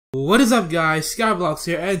What is up, guys? Skyblocks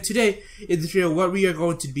here, and today in this video what we are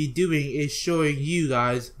going to be doing is showing you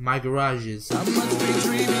guys my garages. I must be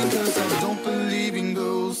dreaming 'cause I don't believe in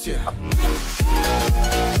ghosts, yeah.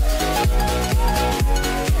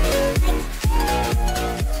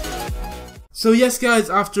 So yes guys,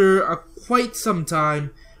 after quite some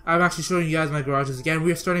time, I'm actually showing you guys my garages again.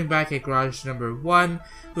 We are starting back at garage number 1.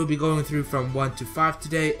 We'll be going through from 1 to 5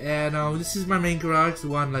 today, and this is my main garage, the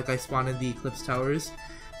one like I spawned in the Eclipse Towers.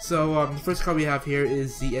 So the first car we have here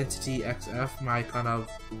is the Entity XF, my kind of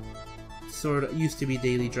sort of used to be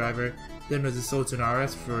daily driver. Then there's the Sultan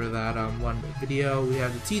RS for that one video. We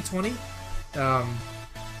have the T20.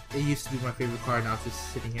 It used to be my favorite car, now it's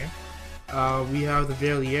just sitting here. We have the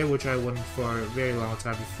Verlier, which I won for a very long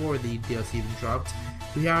time before the DLC even dropped.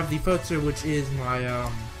 We have the Filter, which is my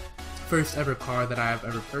first ever car that I have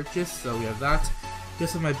ever purchased, so we have that.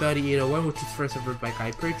 Just have my Buddy 801, which is the first ever bike I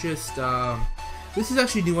purchased. This is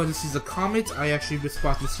actually a new one. This is a Comet. I actually just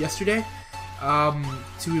bought this yesterday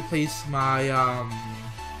to replace my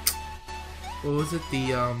what was it,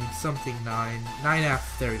 the something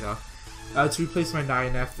 9F, there we go, to replace my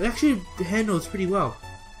 9F. It actually handles pretty well.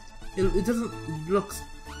 It doesn't, it looks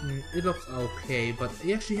okay, but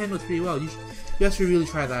it actually handles pretty well. You actually really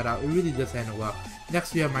try that out. It really does handle well.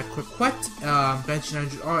 Next we have my Quiquette, Bench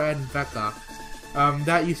 900R, and Vecca.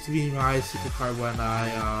 That used to be my supercar when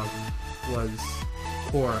I was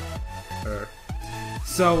poor.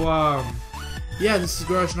 So yeah, this is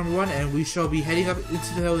garage number 1, and we shall be heading up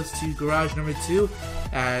into the hills to garage number 2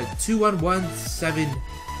 at 2117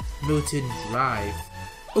 Milton Drive.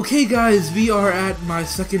 Okay guys, we are at my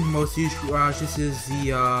second most used garage. This is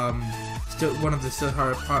the one of the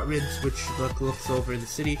Stillheart apartments, which looks over the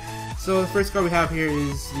city. So the first car we have here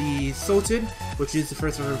is the Sultan, which is the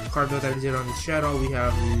first ever car build that we did on this channel. We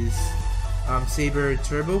have this Saber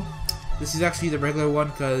Turbo. This is actually the regular one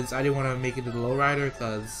because I didn't want to make it the lowrider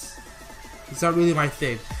because it's not really my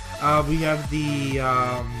thing. We have the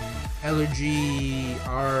LG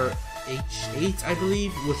RH8, I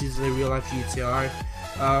believe, which is a real life GTR.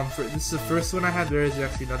 This is the first one I had. There is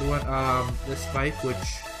actually another one, the Spike,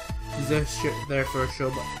 which is there for a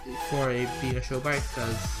show, being a show bike,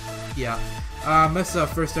 because yeah, that's the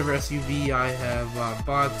first ever SUV I have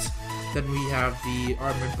bought. Then we have the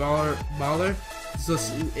Armored Baller. So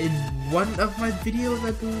in one of my videos,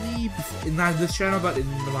 I believe, not this channel, but in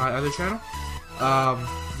my other channel,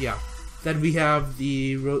 yeah. Then we have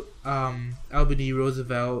the Albany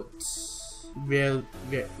Roosevelt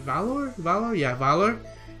Valor, yeah, Valor.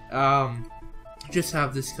 Just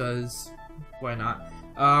have this cause why not?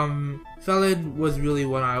 Felon was really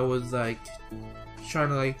when I was like trying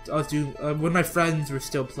to I was doing when my friends were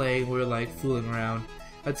still playing, we were like fooling around.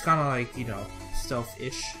 It's kind of like, you know,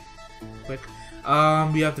 stealth-ish, quick.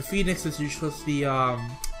 We have the Phoenix, which is supposed to be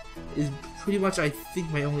is pretty much I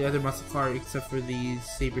think my only other muscle car except for the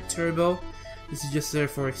Saber Turbo. This is just there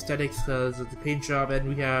for aesthetics because of the paint job. And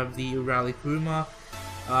we have the Rally Kuruma,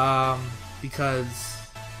 because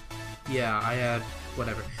yeah, I had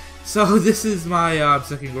whatever. So this is my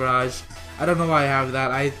second garage. I don't know why I have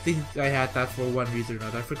that. I think I had that for one reason or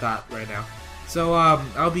another. I forgot right now. So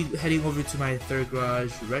I'll be heading over to my third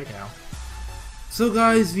garage right now. So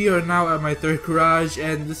guys, we are now at my third garage,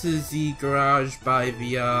 and this is the garage by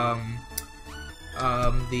the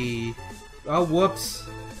oh whoops,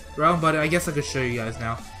 wrong button. I guess I could show you guys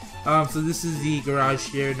now. So this is the garage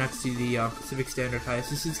here next to the Pacific Standard Heist.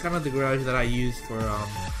 This is kind of the garage that I use for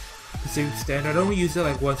Pacific Standard. I only used it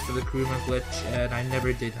like once for the Kuruma glitch, and I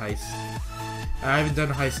never did heist. I haven't done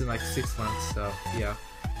a heist in like 6 months, so yeah.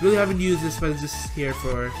 Really haven't used this, but it's just here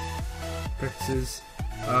for purposes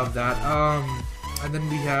of that. And then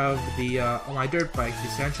we have the my dirt bike, the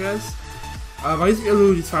Sanchez. I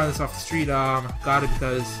literally just found this off the street. Got it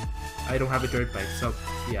because I don't have a dirt bike, so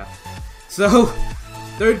yeah. So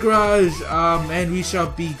third garage, and we shall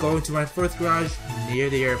be going to my fourth garage near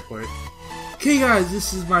the airport. Okay guys,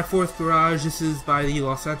 this is my fourth garage. This is by the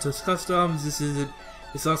Los Santos Customs.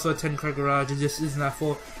 It's also a 10-car garage. It just isn't that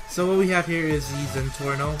full. So what we have here is the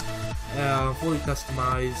Zentorno, fully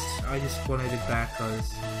customized. I just wanted it back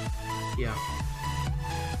because, yeah,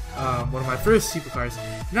 one of my first supercars.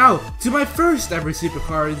 Now to my first ever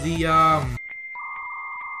supercar, the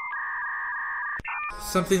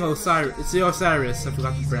something Osiris. It's the Osiris. I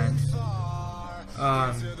forgot the brand.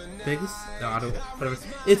 Vegas? No, I don't. Whatever.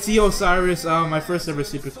 It's the Osiris. My first ever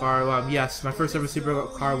supercar. Yes, my first ever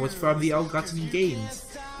supercar was from the Elgato Games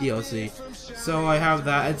DLC. So I have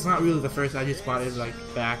that. It's not really the first. I just bought it like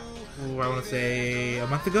back, I want to say a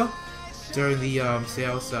month ago, during the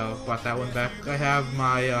sale. So bought that one back. I have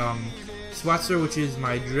my Swatzer, which is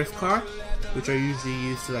my drift car. which are usually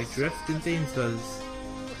used to like drift and things because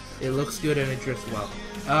it looks good and it drifts well.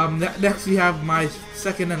 Next we have my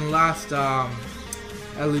second and last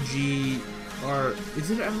LG, or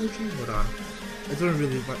is it an LG? Hold on, I don't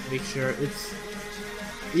really make sure. It's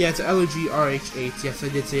an LG RH8. Yes, I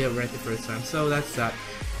did say it right the first time. So that's that.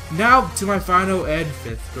 Now to my final and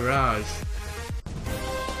fifth garage.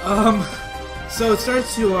 So it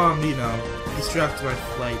starts to you know, distract my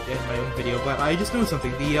flight and my own video, but I just noticed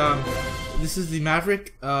something. This is the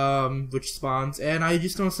Maverick which spawns, and I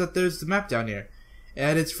just noticed that there's the map down here,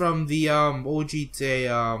 and it's from the OG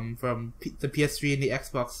from the PS3 and the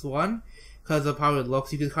Xbox One, because of how it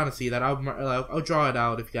looks. You can kind of see that. I'll draw it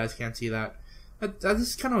out if you guys can't see that. That's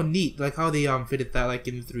just kind of neat, like how they fitted that like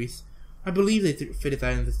in the I believe they fitted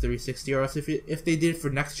that in the 360, or else if they did it for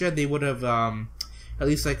next gen, they would have at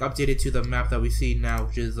least like updated to the map that we see now,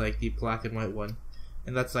 which is like the black and white one,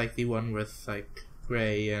 and that's like the one with like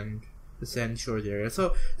gray and the sand shores area.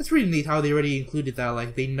 So that's pretty neat how they already included that,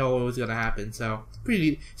 like they know it was gonna happen. So pretty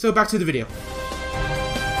neat. So back to the video.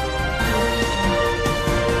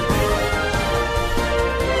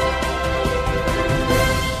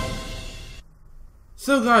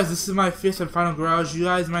 So guys, this is my fifth and final garage. You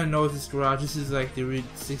guys might know this garage. This is like the Route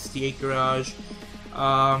 68 garage,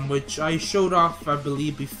 which I showed off, I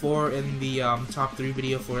believe, before in the top 3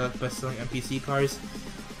 video for like best-selling NPC cars.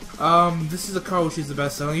 This is a car which is the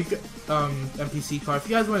best-selling NPC car. If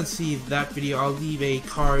you guys want to see that video, I'll leave a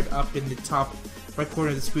card up in the top right corner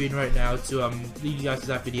of the screen right now to lead you guys to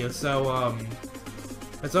that video. So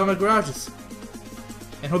that's all my garages,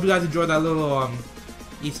 and hope you guys enjoyed that little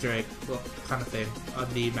Easter egg kind of thing on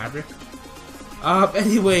the Maverick.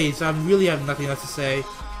 Anyways, I really have nothing else to say.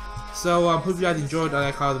 So hope you guys enjoyed. I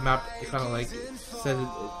like how the map kind of like says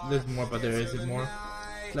there's more, but there isn't more.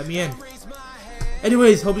 Let me in.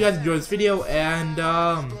 Anyways, hope you guys enjoyed this video, and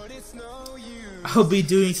I'll be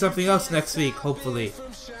doing something else next week, hopefully.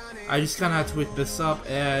 I just kind of had to whip this up,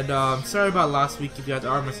 and sorry about last week if you guys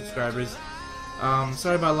are my subscribers.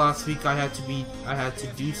 Sorry about last week. I had to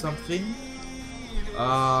do something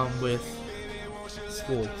with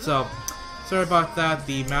school. So sorry about that.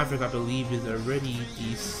 The Maverick, I believe, is already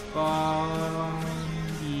despawned.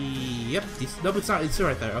 Yep. No, it's not. It's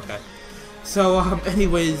right there. Okay. So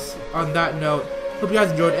anyways, on that note, hope you guys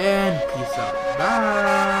enjoyed, and peace out.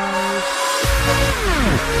 Bye.